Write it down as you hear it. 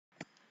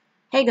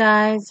Hey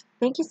guys,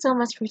 thank you so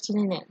much for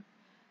tuning in.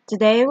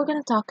 Today we're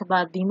going to talk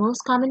about the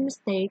most common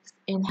mistakes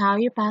in how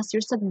you pass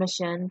your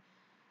submission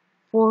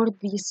for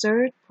the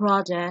third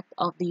project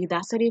of the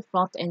Udacity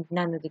Front-End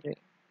Nano degree,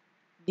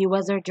 the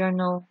Weather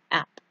Journal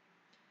app.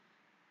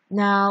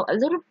 Now, a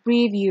little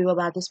preview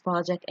about this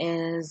project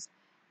is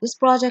this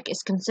project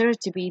is considered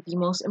to be the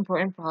most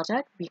important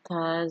project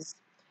because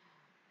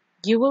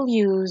you will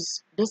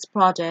use this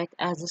project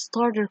as a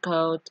starter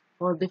code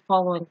for the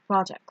following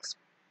projects.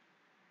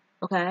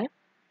 Okay?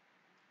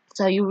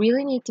 So you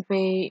really need to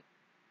pay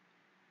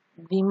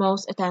the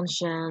most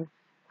attention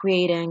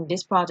creating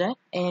this project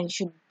and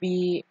should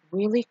be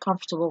really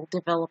comfortable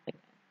developing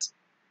it.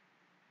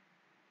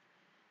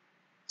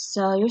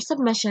 So your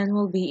submission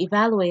will be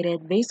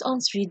evaluated based on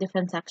three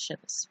different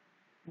sections: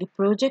 the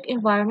project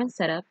environment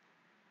setup,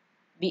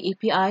 the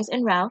APIs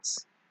and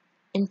routes,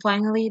 and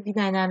finally the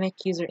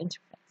dynamic user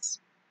interface.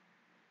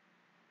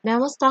 Now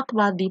let's talk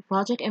about the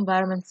project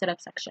environment setup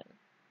section.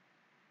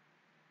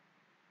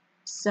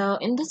 So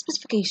in this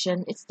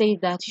specification, it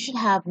states that you should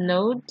have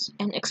Node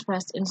and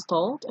Express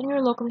installed on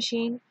your local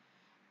machine,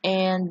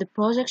 and the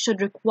project should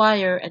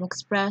require an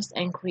Express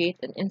and create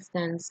an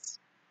instance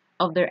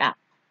of their app.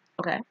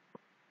 Okay,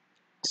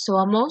 so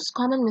a most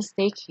common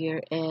mistake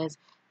here is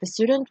the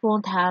student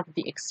won't have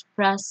the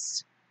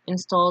Express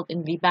installed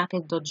in the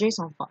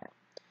package.json file.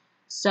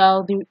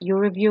 So your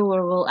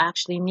reviewer will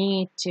actually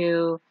need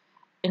to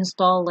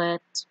install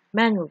it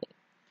manually.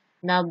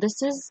 Now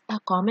this is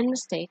a common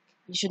mistake.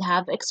 You should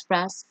have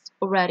Express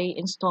already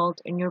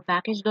installed in your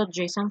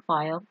package.json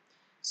file,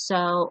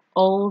 so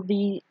all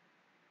the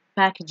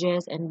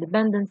packages and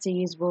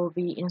dependencies will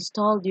be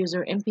installed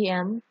using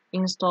npm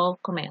install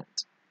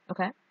command.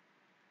 Okay.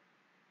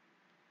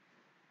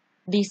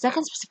 The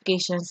second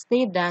specification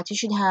state that you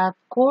should have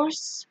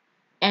course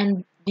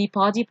and the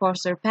body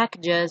parser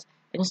packages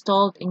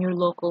installed in your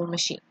local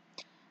machine.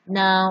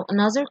 Now,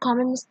 another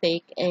common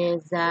mistake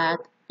is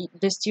that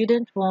the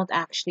student won't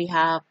actually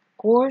have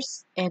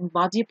course and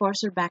body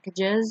parser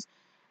packages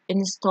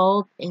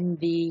installed in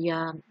the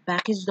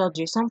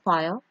package.json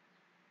file,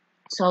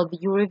 so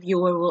the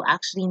reviewer will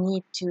actually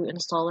need to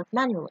install it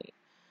manually.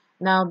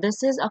 Now,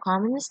 this is a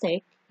common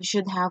mistake. You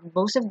should have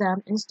both of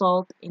them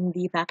installed in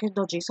the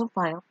package.json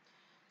file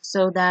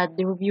so that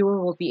the reviewer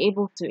will be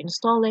able to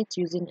install it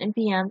using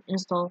npm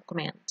install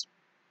command.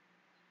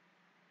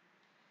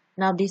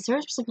 Now, the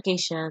third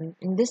specification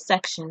in this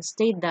section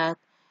state that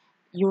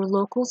your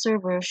local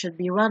server should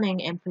be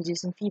running and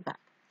producing feedback.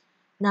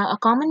 Now, a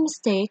common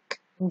mistake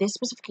in this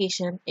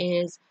specification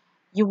is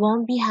you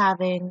won't be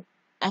having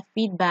a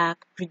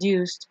feedback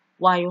produced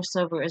while your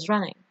server is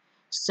running.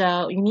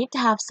 So you need to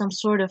have some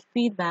sort of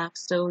feedback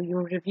so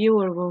your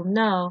reviewer will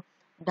know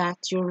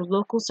that your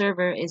local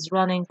server is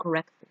running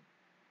correctly.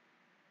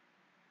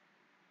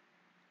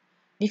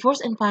 The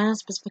fourth and final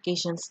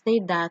specification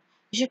state that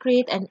you should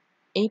create an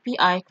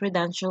API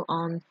credential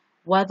on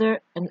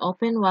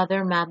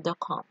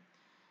openweathermap.com.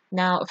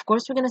 Now, of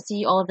course, we're going to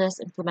see all this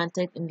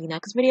implemented in the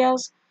next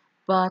videos,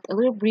 but a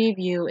little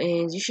preview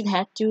is you should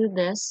head to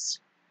this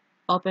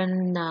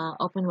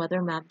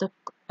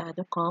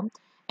openweathermap.com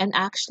and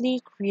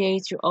actually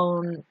create your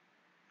own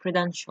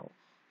credential.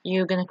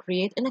 You're going to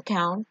create an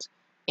account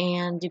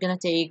and you're going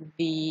to take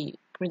the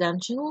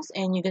credentials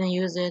and you're going to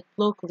use it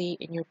locally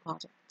in your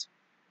project.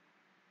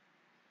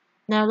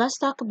 Now let's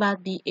talk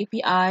about the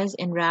APIs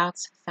and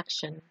routes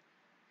section.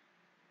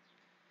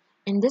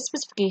 In this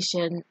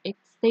specification, it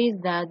states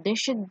that there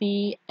should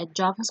be a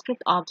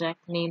JavaScript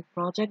object named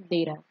project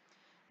data.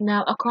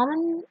 Now, a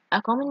common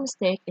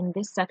mistake in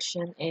this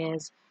section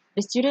is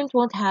the student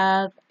won't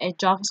have a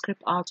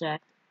JavaScript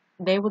object.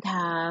 They would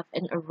have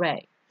an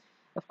array.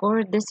 Of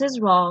course, this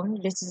is wrong.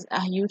 This is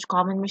a huge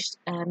common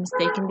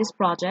mistake in this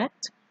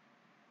project.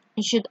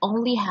 You should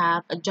only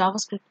have a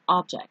JavaScript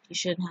object. You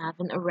shouldn't have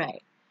an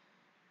array.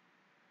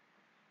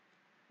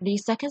 The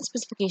second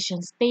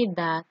specification states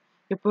that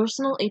your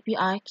personal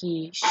API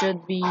key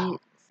should be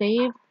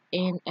saved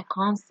in a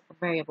const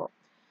variable.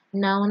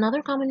 Now,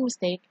 another common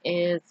mistake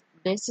is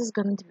this is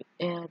going to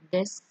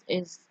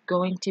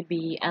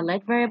be a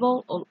let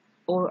variable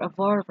or a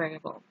var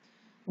variable.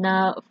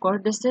 Now, of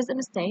course, this is a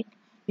mistake.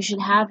 You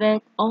should have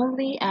it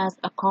only as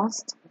a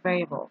const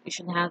variable. You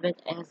should have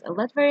it as a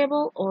let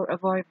variable or a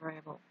var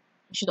variable.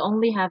 You should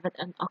only have it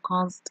in a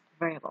const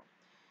variable.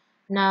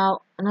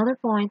 Now, another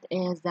point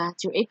is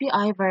that your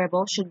API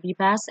variable should be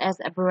passed as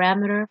a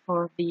parameter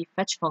for the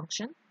fetch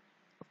function.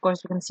 Of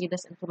course, we can see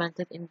this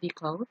implemented in the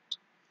code.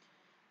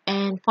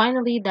 And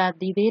finally, that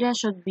the data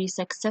should be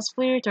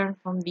successfully returned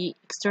from the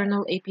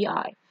external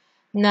API.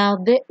 Now,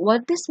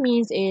 what this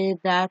means is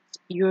that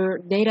your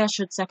data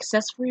should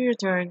successfully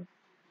return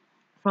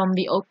from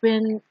the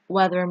open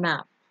weather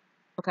map.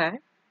 Okay?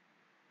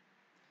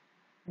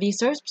 The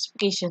third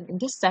specification in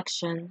this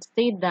section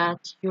states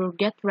that your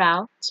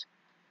getRoute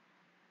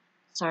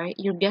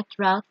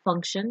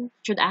function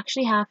should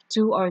actually have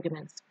two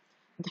arguments.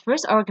 The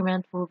first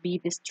argument will be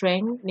the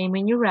string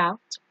naming your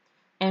route,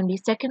 and the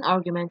second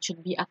argument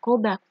should be a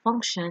callback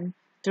function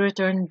to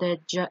return the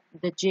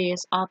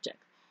JS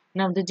object.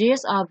 Now the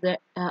JS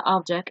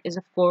object is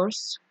of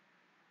course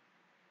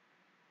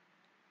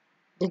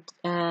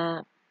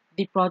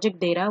the project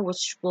data,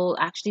 which will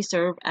actually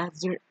serve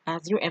as your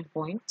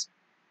endpoint.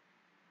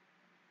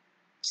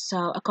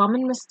 So a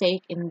common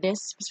mistake in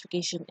this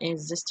specification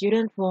is the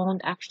student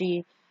won't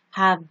actually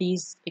have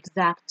these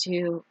exact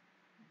two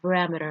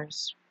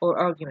parameters or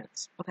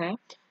arguments. Okay,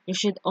 you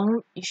should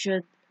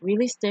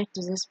really stick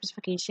to this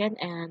specification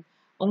and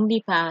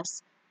only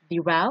pass the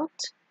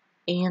route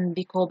and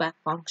the callback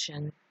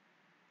function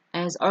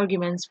as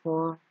arguments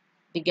for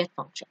the get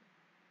function.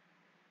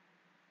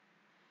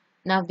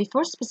 Now, the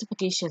first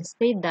specification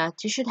states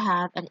that you should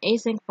have an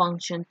async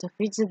function to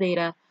fetch the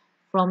data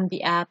from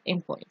the app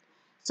endpoint.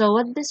 So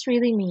what this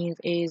really means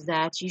is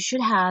that you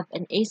should have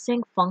an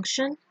async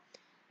function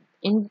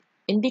in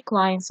the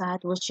client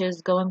side, which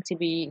is going to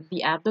be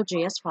the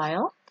app.js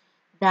file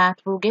that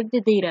will get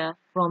the data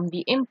from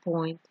the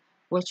endpoint,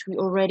 which we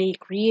already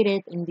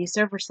created in the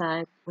server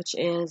side, which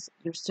is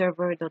your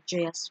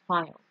server.js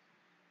file.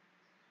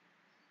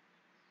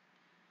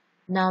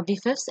 Now, the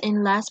fifth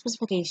and last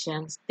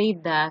specification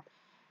state that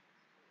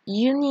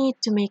you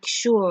need to make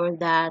sure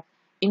that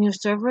in your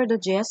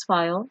server.js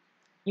file,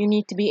 you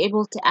need to be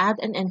able to add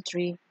an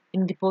entry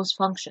in the post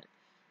function.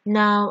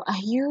 Now, a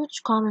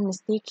huge common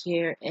mistake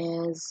here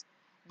is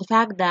the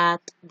fact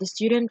that the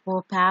student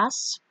will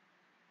pass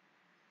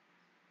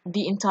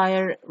the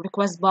entire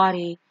request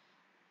body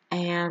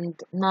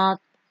and not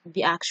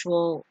the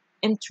actual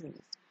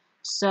entries.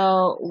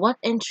 So, what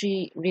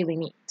entry really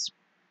means?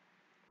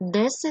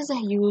 This is a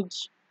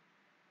huge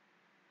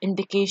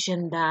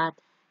indication that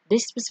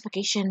this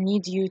specification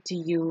needs you to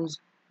use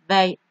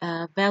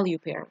value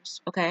pairs.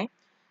 Okay,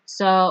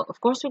 so of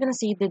course we're going to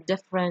see the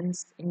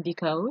difference in the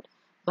code,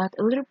 but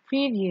a little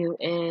preview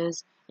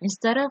is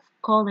instead of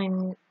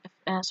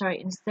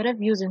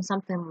using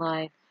something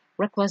like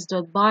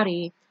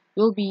request.body,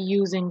 we'll be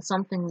using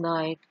something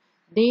like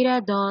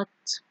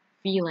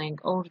data.feeling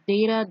or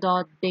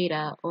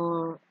data.data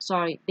or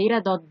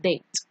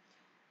data.date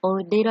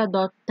or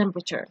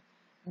data.temperature.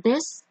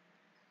 This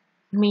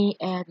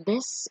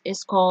this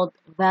is called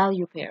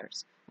value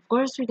pairs. Of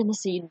course, we're gonna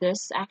see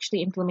this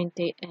actually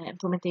implemented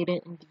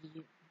in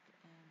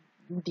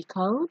the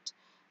code,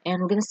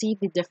 and we're gonna see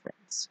the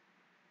difference.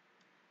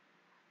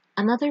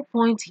 Another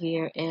point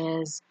here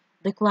is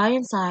the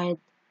client side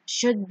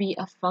should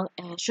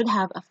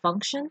have a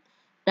function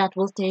that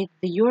will take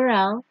the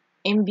URL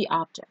in the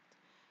object.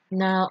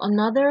 Now,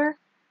 another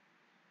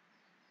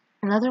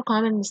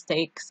common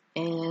mistake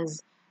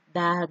is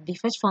that the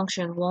fetch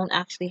function won't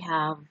actually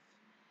have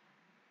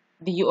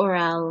the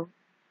URL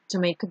to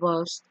make a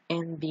post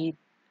in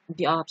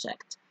the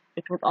object.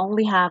 It would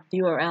only have the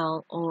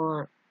URL,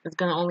 or it's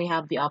gonna only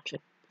have the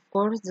object. Of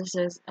course, this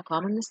is a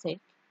common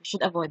mistake. You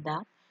should avoid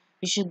that.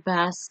 You should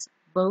pass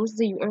both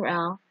the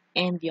URL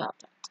and the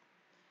object.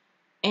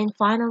 And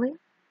finally,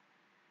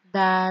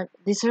 that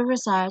the server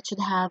side should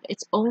have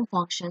its own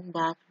function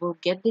that will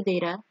get the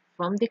data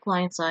from the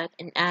client side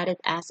and add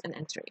it as an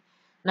entry.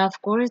 Now,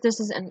 of course, this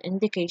is an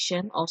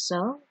indication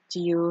also to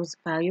use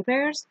value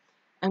pairs,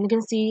 and we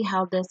can see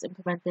how this is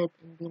implemented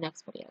in the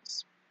next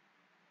videos.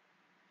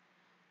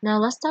 Now,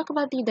 let's talk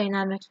about the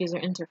dynamic user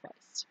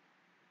interface.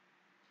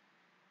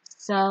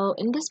 So,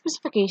 in this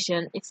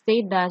specification, it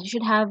states that you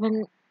should have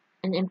an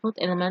input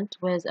element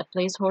with a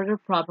placeholder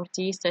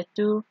property set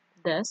to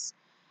this,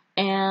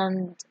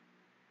 and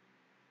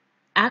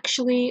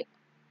actually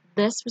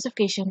this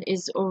specification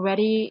is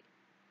already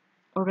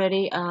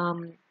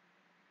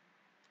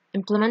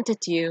implemented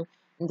to you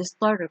in the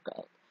starter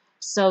code.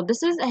 So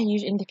this is a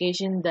huge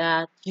indication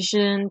that you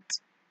shouldn't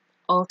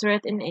alter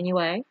it in any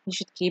way. You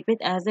should keep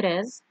it as it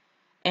is.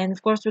 And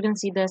of course, we're going to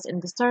see this in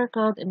the starter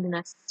code in the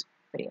next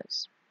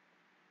videos.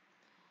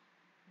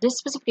 This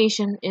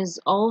specification is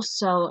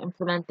also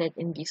implemented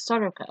in the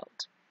starter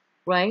code,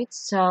 right?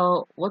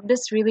 So what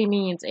this really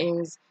means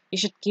is you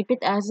should keep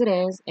it as it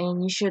is,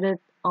 and you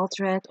shouldn't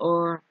alter it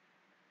or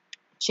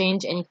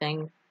change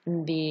anything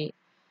in the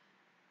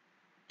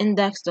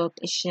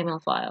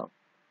index.html file.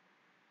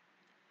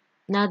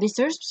 Now, the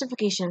search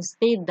specifications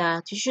state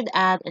that you should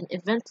add an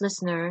event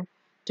listener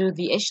to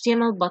the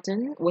HTML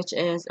button, which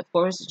is, of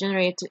course,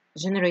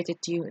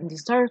 generated to you in the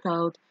starter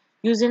code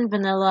using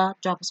vanilla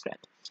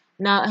JavaScript.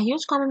 Now, a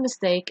huge common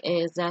mistake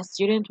is that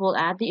students will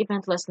add the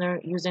event listener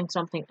using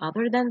something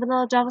other than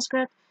vanilla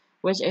JavaScript,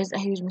 which is a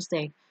huge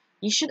mistake.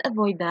 You should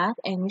avoid that,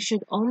 and you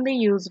should only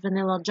use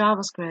vanilla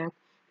JavaScript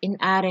in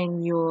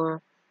adding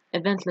your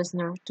event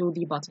listener to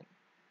the button.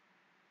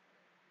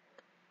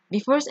 The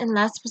first and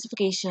last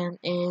specification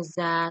is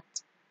that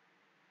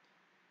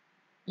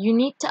you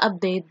need to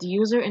update the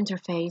user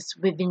interface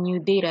with the new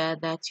data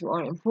that you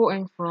are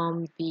importing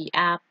from the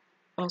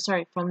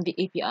from the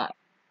API.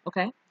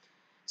 Okay?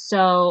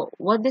 So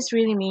what this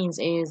really means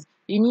is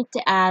you need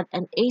to add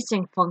an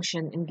async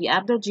function in the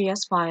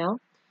app.js file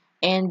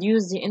and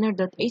use the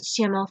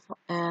inner.html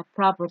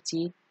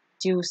property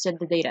to set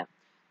the data.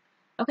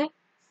 Okay?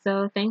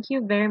 So thank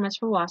you very much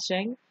for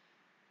watching.